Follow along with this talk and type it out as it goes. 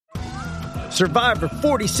Survivor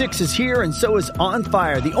 46 is here, and so is On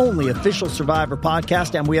Fire, the only official Survivor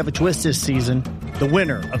podcast, and we have a twist this season. The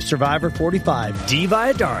winner of Survivor 45, Dee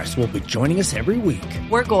Valladares, will be joining us every week.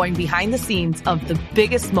 We're going behind the scenes of the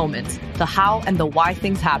biggest moments, the how and the why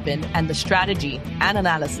things happen, and the strategy and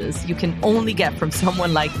analysis you can only get from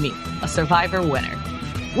someone like me, a Survivor winner.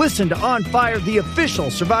 Listen to On Fire, the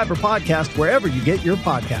official Survivor podcast, wherever you get your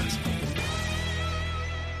podcast.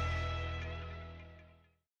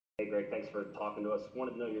 Hey, Greg, thanks for talking to us.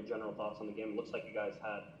 Wanted to know your general thoughts on the game. It looks like you guys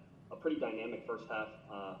had a pretty dynamic first half,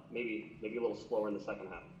 maybe a little slower in the second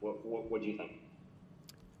half. What do you think?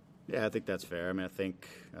 Yeah, I think that's fair. I mean, I think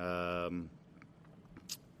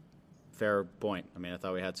fair point. I mean, I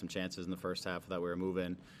thought we had some chances in the first half. I thought we were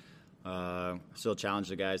moving. Still challenge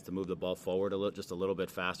the guys to move the ball forward just a little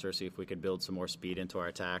bit faster, see if we could build some more speed into our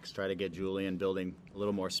attacks, try to get Julian building a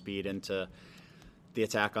little more speed into the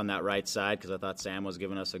attack on that right side, because I thought Sam was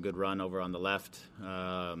giving us a good run over on the left.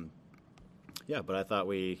 But I thought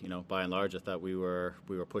we, by and large, I thought we were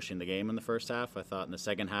pushing the game in the first half. I thought in the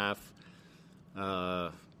second half,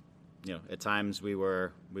 at times we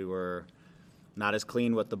were not as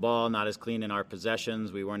clean with the ball, not as clean in our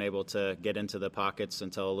possessions. We weren't able to get into the pockets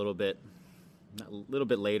until a little bit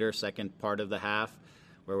later, second part of the half,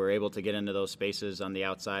 where we're able to get into those spaces on the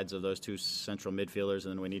outsides of those two central midfielders,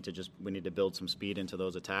 and then we need to build some speed into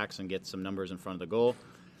those attacks and get some numbers in front of the goal.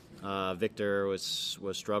 Victor was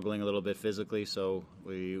struggling a little bit physically, so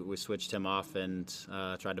we switched him off and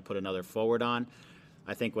tried to put another forward on.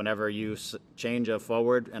 I think whenever you change a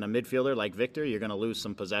forward and a midfielder like Victor, you're going to lose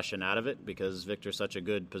some possession out of it, because Victor's such a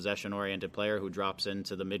good possession-oriented player who drops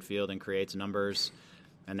into the midfield and creates numbers.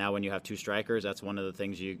 And now when you have two strikers, that's one of the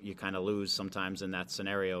things you kind of lose sometimes in that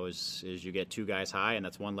scenario is you get two guys high, and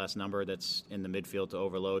that's one less number that's in the midfield to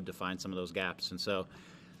overload to find some of those gaps. And so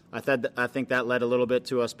I think that led a little bit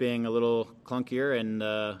to us being a little clunkier and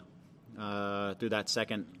through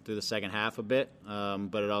the second half a bit.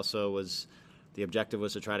 But it also was the objective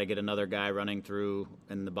was to try to get another guy running through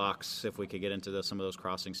in the box if we could get into some of those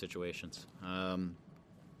crossing situations.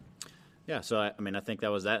 So I think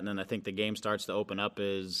that was that, and then I think the game starts to open up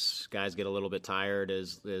as guys get a little bit tired,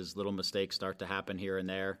 as little mistakes start to happen here and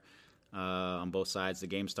there on both sides. The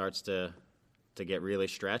game starts to get really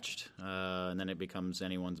stretched, and then it becomes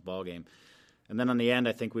anyone's ball game. And then on the end,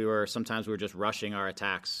 I think sometimes we were just rushing our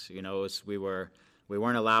attacks. We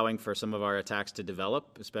weren't allowing for some of our attacks to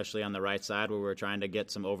develop, especially on the right side where we were trying to get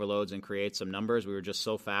some overloads and create some numbers. We were just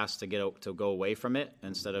so fast to go away from it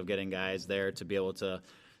instead of getting guys there to be able to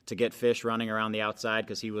get Fish running around the outside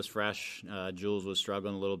because he was fresh. Jules was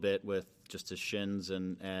struggling a little bit with just his shins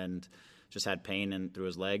and just had pain through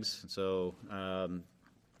his legs. So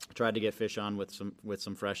tried to get Fish on with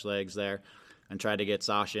some fresh legs there, and tried to get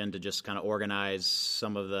Sasha in to just kind of organize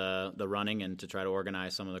some of the running and to try to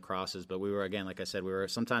organize some of the crosses. But we were, again, like I said, we were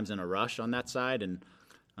sometimes in a rush on that side, and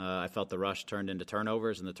I felt the rush turned into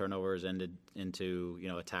turnovers, and the turnovers ended into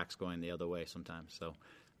attacks going the other way sometimes. So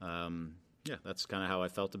that's kind of how I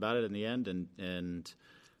felt about it in the end, and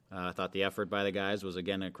I thought the effort by the guys was,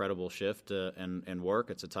 again, an incredible shift and work.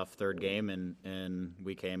 It's a tough third game, and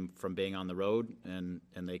we came from being on the road, and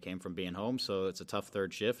they came from being home, so it's a tough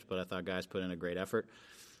third shift, but I thought guys put in a great effort.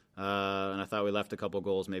 And I thought we left a couple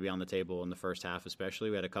goals maybe on the table in the first half especially.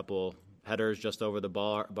 We had a couple headers just over the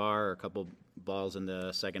bar or a couple balls in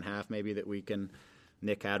the second half maybe that we can.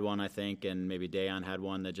 Nick had one, I think, and maybe Dayon had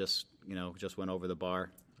one that just went over the bar.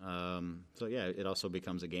 It also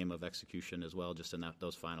becomes a game of execution as well, just in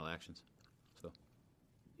those final actions. So,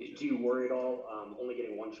 do you worry at all only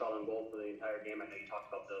getting one shot on goal for the entire game? I know you talked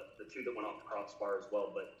about the two that went off the crossbar as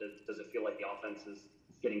well, but does it feel like the offense is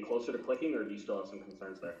getting closer to clicking, or do you still have some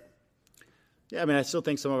concerns there? Yeah, I mean, I still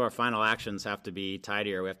think some of our final actions have to be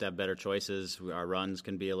tidier. We have to have better choices. Our runs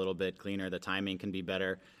can be a little bit cleaner. The timing can be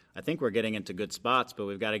better. I think we're getting into good spots, but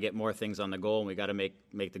we've got to get more things on the goal, and we've got to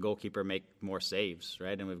make the goalkeeper make more saves,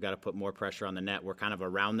 right? And we've got to put more pressure on the net. We're kind of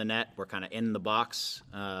around the net. We're kind of in the box,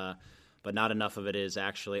 but not enough of it is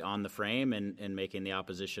actually on the frame and making the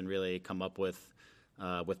opposition really come up with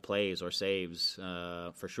plays or saves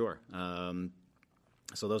for sure.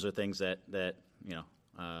 So those are things that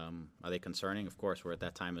are they concerning? Of course, we're at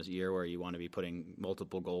that time of year where you want to be putting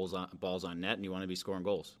multiple balls on net, and you want to be scoring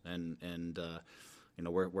goals, and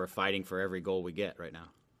we're fighting for every goal we get right now.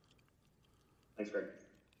 Thanks, Greg.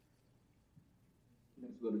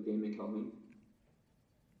 Let's go to Damon Kelman.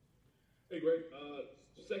 Hey, Greg.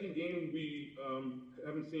 Second game, we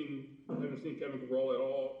haven't seen Kevin Cabral at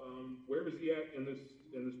all. Where is he at in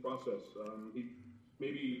this process? He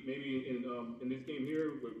maybe in this game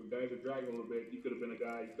here, where guys are dragging a little bit, he could have been a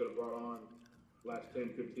guy you could have brought on last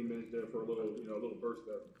 10, 15 minutes there for a little burst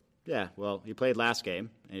there. Yeah, well, he played last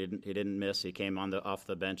game. He didn't miss. He came off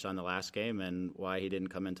the bench on the last game, and why he didn't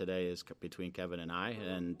come in today is between Kevin and I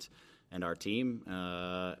and our team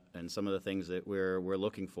and some of the things that we're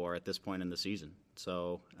looking for at this point in the season.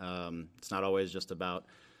 So it's not always just about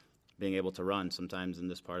being able to run. Sometimes in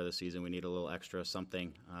this part of the season, we need a little extra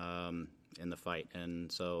something in the fight.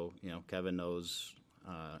 And so, Kevin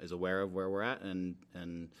is aware of where we're at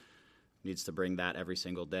and needs to bring that every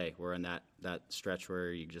single day. We're in that stretch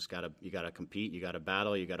where you just gotta compete, you gotta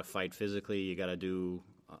battle, you gotta fight physically, you gotta do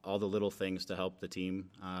all the little things to help the team.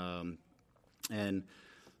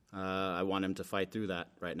 I want him to fight through that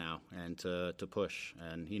right now and to push.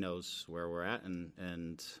 And he knows where we're at, and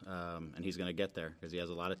he's going to get there because he has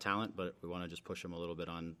a lot of talent. But we want to just push him a little bit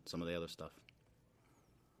on some of the other stuff.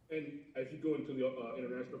 And as you go into the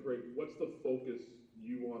international break, what's the focus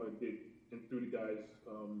you want to get through the guys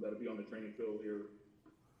that'll be on the training field here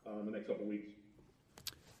in the next couple of weeks?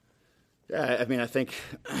 Yeah, I mean, I think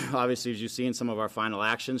obviously as you've seen some of our final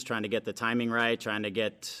actions, trying to get the timing right, trying to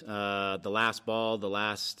get the last ball, the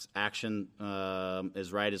last action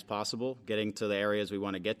as right as possible, getting to the areas we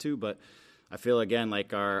want to get to. But I feel, again,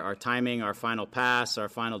 like our timing, our final pass, our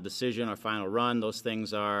final decision, our final run, those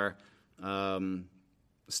things are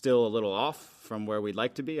still a little off from where we'd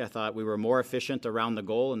like to be. I thought we were more efficient around the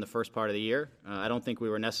goal in the first part of the year. I don't think we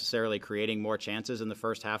were necessarily creating more chances in the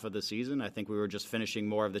first half of the season. I think we were just finishing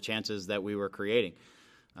more of the chances that we were creating.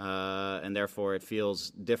 And therefore it feels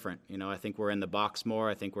different. I think we're in the box more.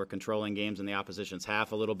 I think we're controlling games in the opposition's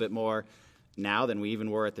half a little bit more now than we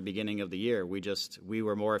even were at the beginning of the year. We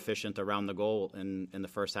were more efficient around the goal in the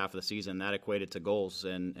first half of the season. That equated to goals,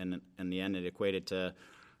 and in the end it equated to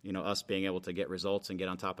us being able to get results and get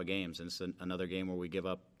on top of games. And it's another game where we give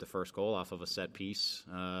up the first goal off of a set piece,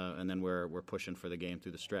 and then we're pushing for the game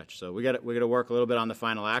through the stretch. So we got to work a little bit on the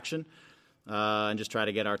final action and just try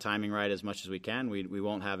to get our timing right as much as we can. We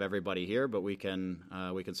won't have everybody here, but we can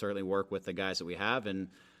certainly work with the guys that we have, and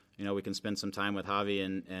we can spend some time with Javi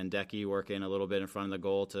and Decky working a little bit in front of the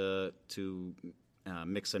goal to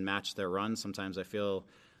mix and match their runs. Sometimes I feel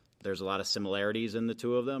there's a lot of similarities in the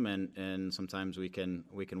two of them, and sometimes we can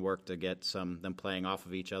work to get them playing off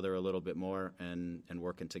of each other a little bit more and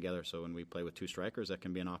working together. So when we play with two strikers, that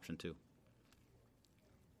can be an option too.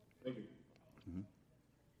 Thank you. Mm-hmm.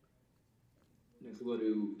 Next we'll go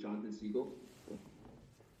to Jonathan Siegel.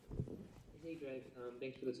 Hey Greg,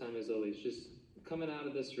 thanks for the time as always. Just coming out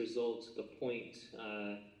of this result, the point,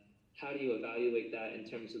 how do you evaluate that in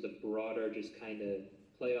terms of the broader just kind of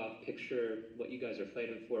playoff picture, what you guys are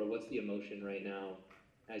fighting for? What's the emotion right now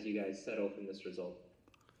as you guys settle from this result?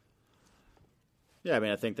 Yeah, I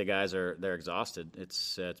mean, I think the guys they're exhausted.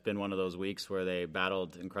 It's been one of those weeks where they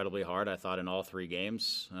battled incredibly hard. I thought in all three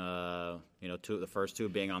games, the first two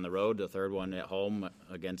being on the road, the third one at home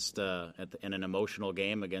against in an emotional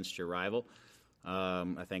game against your rival.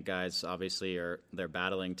 I think guys obviously they're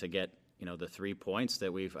battling to get the 3 points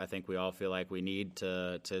that I think we all feel like we need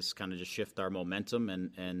to kind of just shift our momentum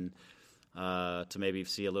and to maybe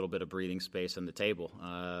see a little bit of breathing space in the table.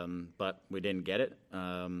 But we didn't get it.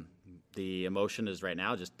 The emotion is right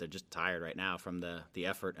now they're just tired right now from the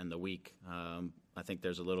effort and the week. I think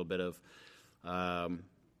there's a little bit of, I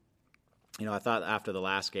thought after the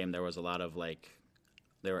last game there was a lot of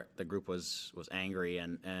the group was angry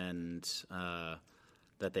and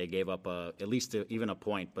that they gave up at least even a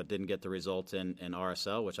point, but didn't get the result in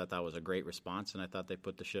RSL, which I thought was a great response, and I thought they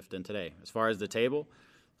put the shift in today. As far as the table,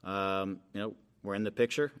 we're in the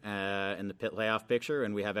picture, in the playoff picture,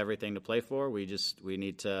 and we have everything to play for. We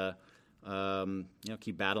need to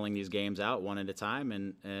keep battling these games out one at a time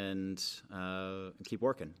and keep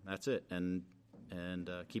working. That's it, and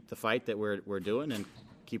keep the fight that we're doing, and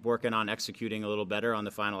keep working on executing a little better on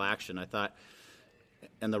the final action. I thought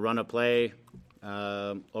in the run of play.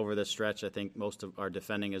 Over this stretch, I think most of our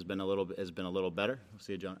defending has been a little better. We'll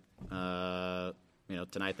see you, John.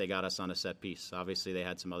 Tonight they got us on a set piece. Obviously, they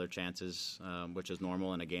had some other chances, which is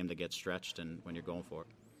normal in a game that gets stretched and when you're going for it.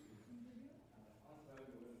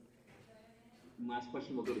 Last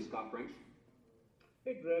question, we'll go to Scott French.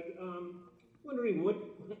 Hey, Greg. Wondering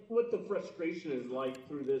what the frustration is like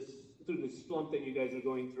through this slump that you guys are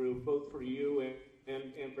going through, both for you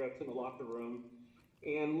and perhaps in the locker room.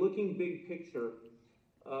 And looking big picture,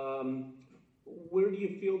 where do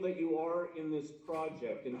you feel that you are in this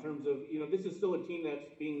project in terms of, this is still a team that's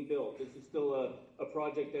being built. This is still a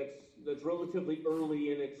project that's relatively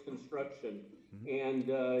early in its construction. Mm-hmm. And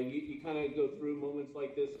you kind of go through moments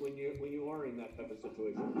like this when you are in that type of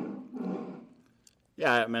situation.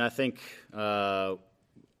 Yeah, I mean, I think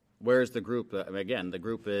where's the group? Again, the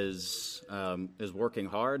group is working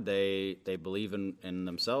hard. They believe in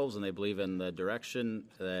themselves, and they believe in the direction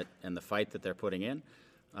and the fight that they're putting in.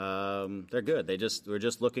 They're good. We're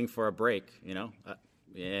just looking for a break,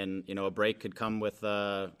 and a break could come with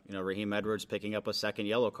Raheem Edwards picking up a second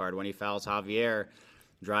yellow card when he fouls Javier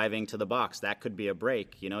driving to the box. That could be a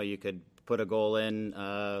break. You could put a goal in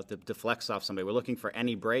to deflect off somebody. We're looking for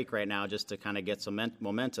any break right now just to kind of get some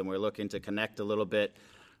momentum. We're looking to connect a little bit,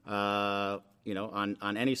 on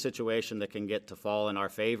any situation that can get to fall in our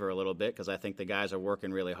favor a little bit, because I think the guys are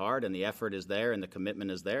working really hard and the effort is there and the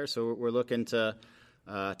commitment is there. So we're looking to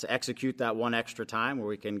execute that one extra time where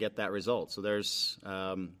we can get that result. So there's,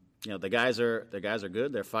 the guys are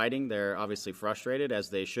good. They're fighting. They're obviously frustrated, as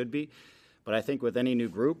they should be. But I think with any new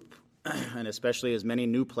group, and especially as many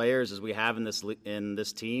new players as we have in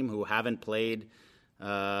this team who haven't played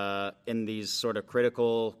in these sort of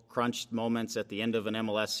critical crunched moments at the end of an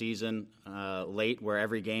MLS season, late, where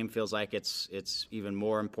every game feels like it's even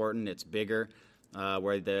more important, it's bigger,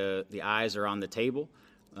 where the eyes are on the table.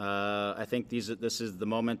 I think this is the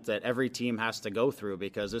moment that every team has to go through,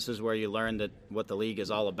 because this is where you learn what the league is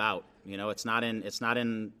all about. It's not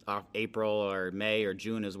in April or May or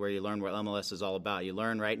June is where you learn what MLS is all about. You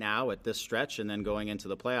learn right now at this stretch, and then going into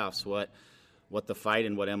the playoffs what the fight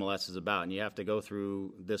and what MLS is about. And you have to go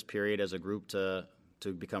through this period as a group to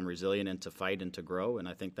become resilient and to fight and to grow. And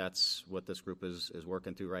I think that's what this group is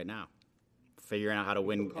working through right now. Figuring out how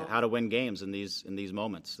to win games in these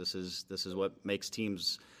moments. This is what makes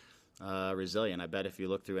teams resilient. I bet if you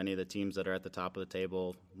look through any of the teams that are at the top of the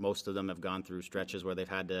table, most of them have gone through stretches where they've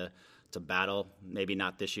had to battle. Maybe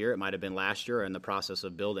not this year. It might have been last year, or in the process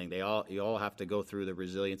of building. You all have to go through the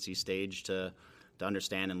resiliency stage to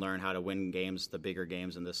understand and learn how to win games, the bigger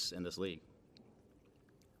games in this league.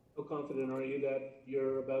 How confident are you that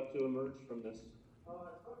you're about to emerge from this?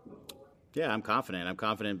 Yeah, I'm confident. I'm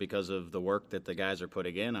confident because of the work that the guys are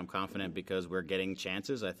putting in. I'm confident because we're getting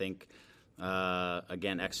chances. I think,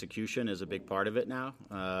 again, execution is a big part of it now.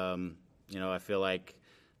 I feel like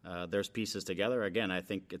there's pieces together. Again, I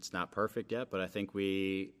think it's not perfect yet, but I think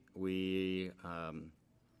we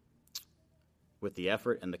with the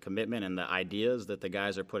effort and the commitment and the ideas that the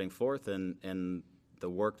guys are putting forth and the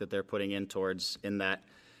work that they're putting in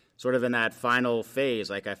that final phase,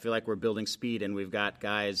 like I feel like we're building speed, and we've got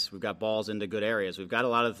balls into good areas. We've got a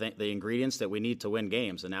lot of the ingredients that we need to win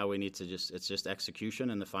games, and now we need to it's just execution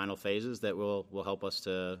in the final phases that will help us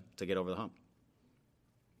to get over the hump.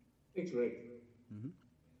 Thanks, Greg. Mm-hmm.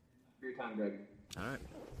 For your time, Greg. All right.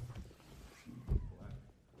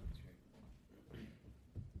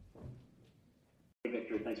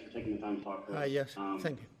 Victor, thanks for taking the time to talk to us. Yes,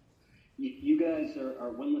 thank you. You guys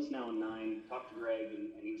are winless now in 9. Talked to Greg, and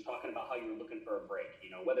he was talking about how you were looking for a break.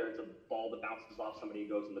 Whether it's a ball that bounces off somebody who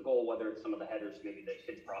goes in the goal, whether it's some of the headers maybe that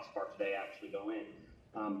hit the crossbar today actually go in.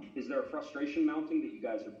 Is there a frustration mounting that you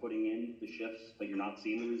guys are putting in the shifts, but you're not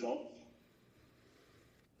seeing the results?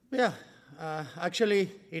 Yeah,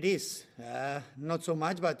 actually it is. Not so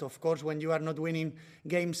much, but of course when you are not winning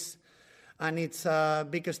games and it's a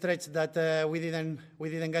big stretch that we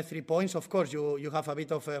didn't get 3 points, of course you have a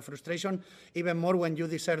bit of frustration, even more when you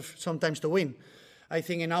deserve sometimes to win. I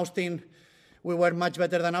think in Austin we were much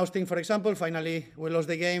better than Austin, for example. Finally we lost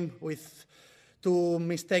the game with 2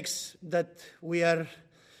 mistakes that we are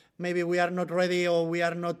not ready, or we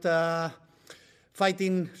are not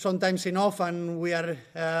fighting sometimes enough, and we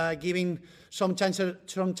are giving some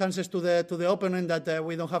chances to the opponent that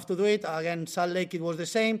we don't have to do it. Against Salt Lake it was the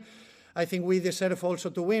same. I think we deserve also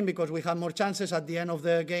to win because we had more chances. At the end of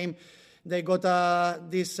the game, they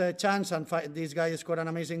got this chance, and this guy scored an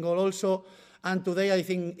amazing goal also. And today, I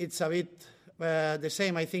think it's a bit the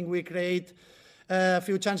same. I think we create a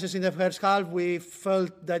few chances in the first half. We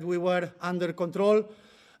felt that we were under control.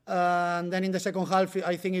 And then in the second half,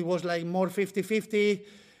 I think it was like more 50-50.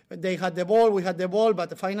 They had the ball, we had the ball,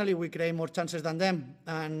 but finally we create more chances than them.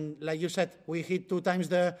 And like you said, we hit 2 times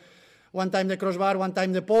one time the crossbar, 1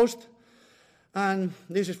 time the post. And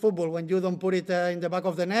this is football. When you don't put it in the back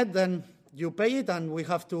of the net, then you pay it, and we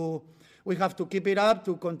have to keep it up,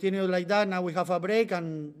 to continue like that. Now we have a break,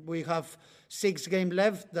 and we have 6 games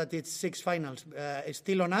left. That it's 6 finals. It's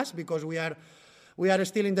still on us because we are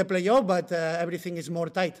still in the playoff, but everything is more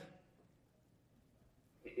tight.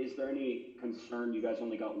 Is there any concern? You guys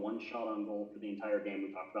only got 1 shot on goal for the entire game.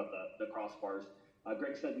 We talked about the crossbars.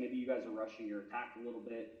 Greg said maybe you guys are rushing your attack a little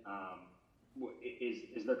bit.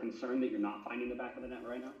 Is there concern that you're not finding the back of the net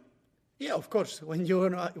right now? Yeah, of course. When you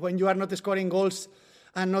are not scoring goals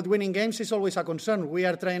and not winning games, it's always a concern. We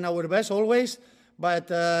are trying our best always,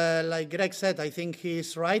 But like Greg said, I think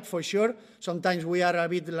he's right for sure. Sometimes we are a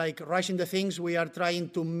bit like rushing the things. We are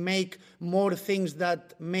trying to make more things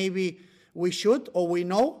that maybe we should or we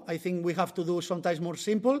know. I think we have to do sometimes more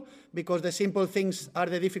simple because the simple things are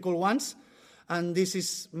the difficult ones. And this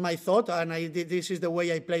is my thought, and this is the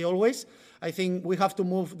way I play always. I think we have to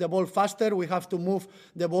move the ball faster. We have to move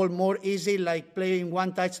the ball more easy, like playing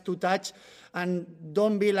one touch, two touch, and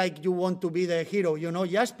don't be like you want to be the hero, you know.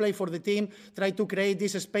 Just play for the team, try to create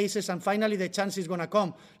these spaces, and finally the chance is going to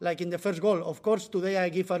come, like in the first goal. Of course, today I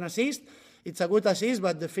give an assist. It's a good assist,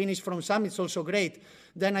 but the finish from Sam is also great.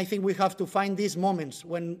 Then I think we have to find these moments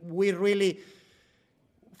when we really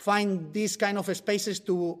find these kind of spaces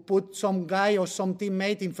to put some guy or some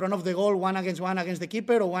teammate in front of the goal, one against the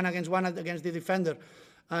keeper or one against the defender.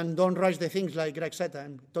 And don't rush the things like Greg said. I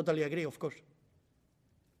totally agree, of course.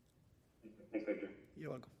 Thanks, Victor. You're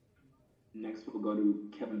welcome. Next, we'll go to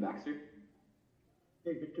Kevin Baxter.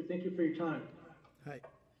 Hey, Victor, thank you for your time. Hi,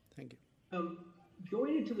 thank you.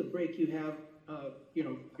 Going into the break, you have,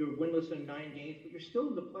 you're winless in 9 games, but you're still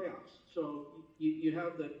in the playoffs. So you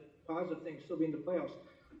have the positive thing still being the playoffs,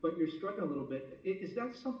 but you're struggling a little bit. Is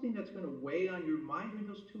that something that's going to weigh on your mind in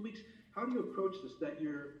those 2 weeks? How do you approach this? That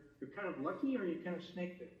you're kind of lucky, or you kind of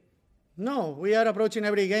snaked it? No, we are approaching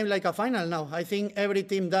every game like a final now. I think every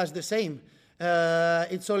team does the same.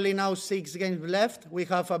 It's only now 6 games left. We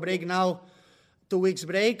have a break now, 2 weeks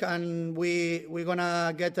break, and we're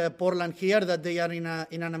gonna get Portland here. That they are in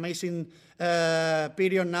an amazing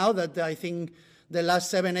period now. That I think the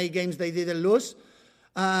last 7-8 games they didn't lose.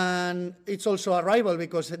 And it's also a rival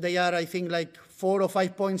because they are, I think, like 4 or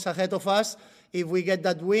 5 points ahead of us. If we get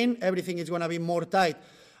that win, everything is going to be more tight.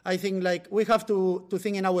 I think like we have to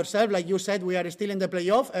think in ourselves. Like you said, we are still in the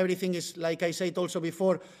playoff. Everything is, like I said also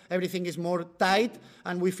before, everything is more tight.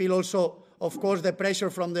 And we feel also, of course, the pressure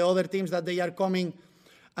from the other teams that they are coming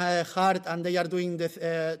hard and they are doing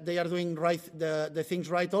the things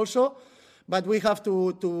right also. But we have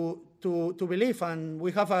to believe, and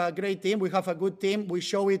we have a great team. We have a good team. We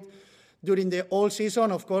show it during the whole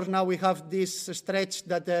season. Of course, now we have this stretch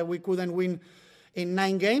that we couldn't win in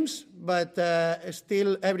 9 games, but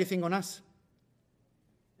still everything on us.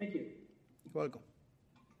 Thank you. You're welcome.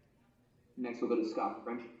 Next, we'll go to Scott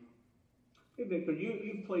French. Hey, Victor,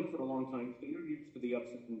 you've played for a long time, so you're used to the ups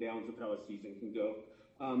and downs of how a season can go.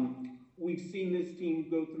 We've seen this team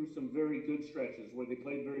go through some very good stretches where they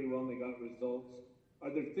played very well and they got results.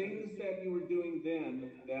 Are there things that you were doing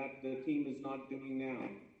then that the team is not doing now?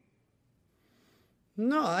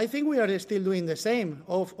 No, I think we are still doing the same.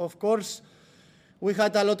 Of course, we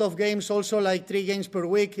had a lot of games also, like 3 games per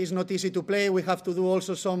week. It's not easy to play. We have to do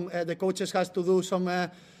also some, the coaches has to do some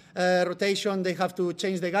rotation. They have to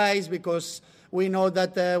change the guys because we know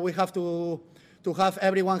that we have to have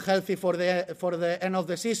everyone healthy for the end of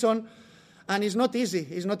the season. And it's not easy.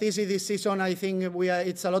 It's not easy this season. I think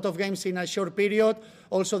it's a lot of games in a short period.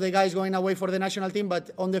 Also, the guys going away for the national team.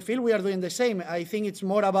 But on the field, we are doing the same. I think it's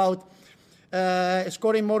more about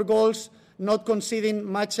scoring more goals, not conceding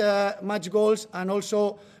much goals, and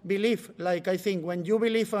also believe. Like, I think when you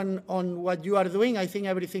believe on what you are doing, I think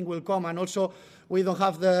everything will come. And also, we don't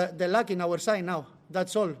have the luck in our side now.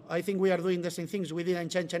 That's all. I think we are doing the same things. We didn't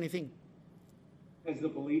change anything. Has the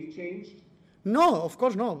belief changed? No, of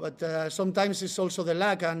course no, but sometimes it's also the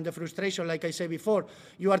lack and the frustration, like I said before.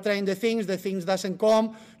 You are trying the things doesn't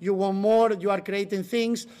come, you want more, you are creating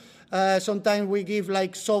things. Sometimes we give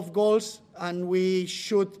like soft goals and we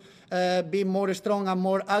should be more strong and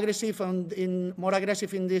more aggressive and more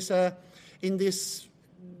aggressive in these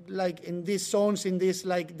zones, in these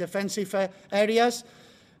like defensive areas.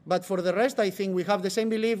 But for the rest, I think we have the same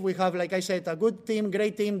belief. We have, like I said, a good team,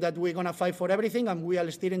 great team, that we're going to fight for everything, and we are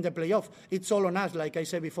still in the playoff. It's all on us, like I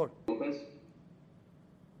said before.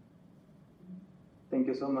 Thank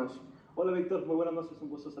you so much. Hola, Víctor. Muy buenas noches. Un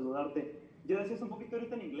gusto saludarte. Ya decías un poquito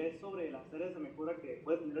ahorita en inglés sobre las áreas de mejora que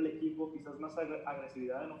puede tener el equipo, quizás más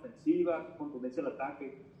agresividad en ofensiva, contundencia al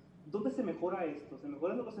ataque. ¿Dónde se mejora esto? ¿Se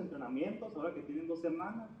mejoran los entrenamientos ahora que tienen 2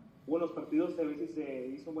 semanas? O en los partidos a ver si se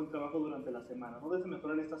hizo un buen trabajo durante la semana. ¿Dónde se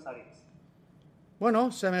mejoran estas áreas?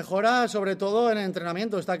 Bueno, se mejora sobre todo en el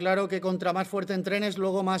entrenamiento. Está claro que contra más fuerte entrenes,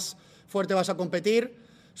 luego más fuerte vas a competir.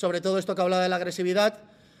 Sobre todo esto que hablaba de la agresividad.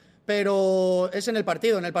 Pero es en el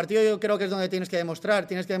partido. En el partido yo creo que es donde tienes que demostrar.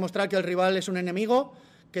 Tienes que demostrar que el rival es un enemigo,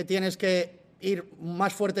 que tienes que ir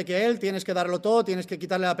más fuerte que él, tienes que darlo todo, tienes que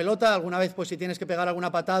quitarle la pelota. Alguna vez, pues si tienes que pegar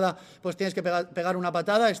alguna patada, pues tienes que pegar una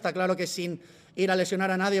patada. Está claro que sin ir a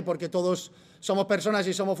lesionar a nadie, porque todos somos personas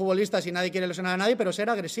y somos futbolistas y nadie quiere lesionar a nadie, pero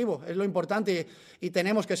ser agresivo es lo importante y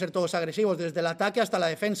tenemos que ser todos agresivos, desde el ataque hasta la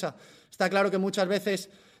defensa. Está claro que muchas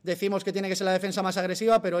veces decimos que tiene que ser la defensa más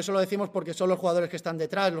agresiva, pero eso lo decimos porque son los jugadores que están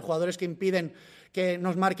detrás, los jugadores que impiden que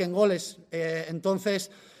nos marquen goles.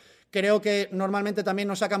 Entonces, creo que normalmente también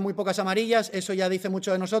nos sacan muy pocas amarillas, eso ya dice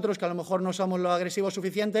mucho de nosotros, que a lo mejor no somos lo agresivos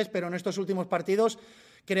suficientes, pero en estos últimos partidos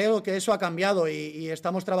creo que eso ha cambiado y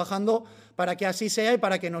estamos trabajando para que así sea y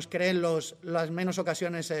para que nos creen las menos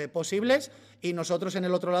ocasiones posibles, y nosotros en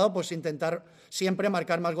el otro lado pues intentar siempre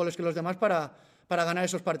marcar más goles que los demás para ganar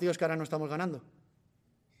esos partidos que ahora no estamos ganando.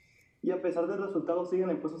 Y a pesar del resultado siguen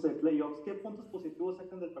en puestos de playoffs, ¿qué puntos positivos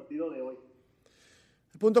sacan del partido de hoy?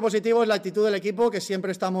 El punto positivo es la actitud del equipo, que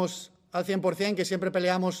siempre estamos al 100%, que siempre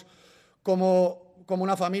peleamos como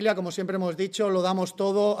una familia, como siempre hemos dicho, lo damos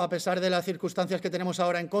todo a pesar de las circunstancias que tenemos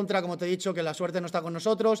ahora en contra, como te he dicho, que la suerte no está con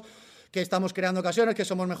nosotros, que estamos creando ocasiones, que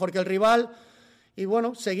somos mejor que el rival, y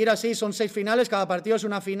bueno, seguir así, son 6 finales, cada partido es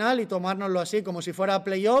una final y tomárnoslo así como si fuera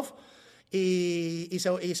playoff, y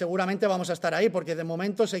seguramente vamos a estar ahí, porque de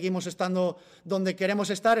momento seguimos estando donde queremos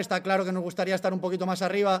estar. Está claro que nos gustaría estar un poquito más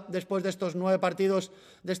arriba después de estos 9 partidos,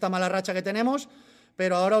 de esta mala racha que tenemos,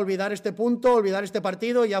 pero ahora olvidar este punto, olvidar este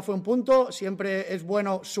partido, ya fue un punto. Siempre es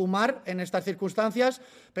bueno sumar en estas circunstancias,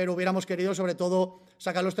 pero hubiéramos querido sobre todo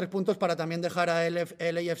sacar los 3 puntos para también dejar a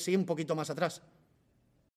LAFC un poquito más atrás.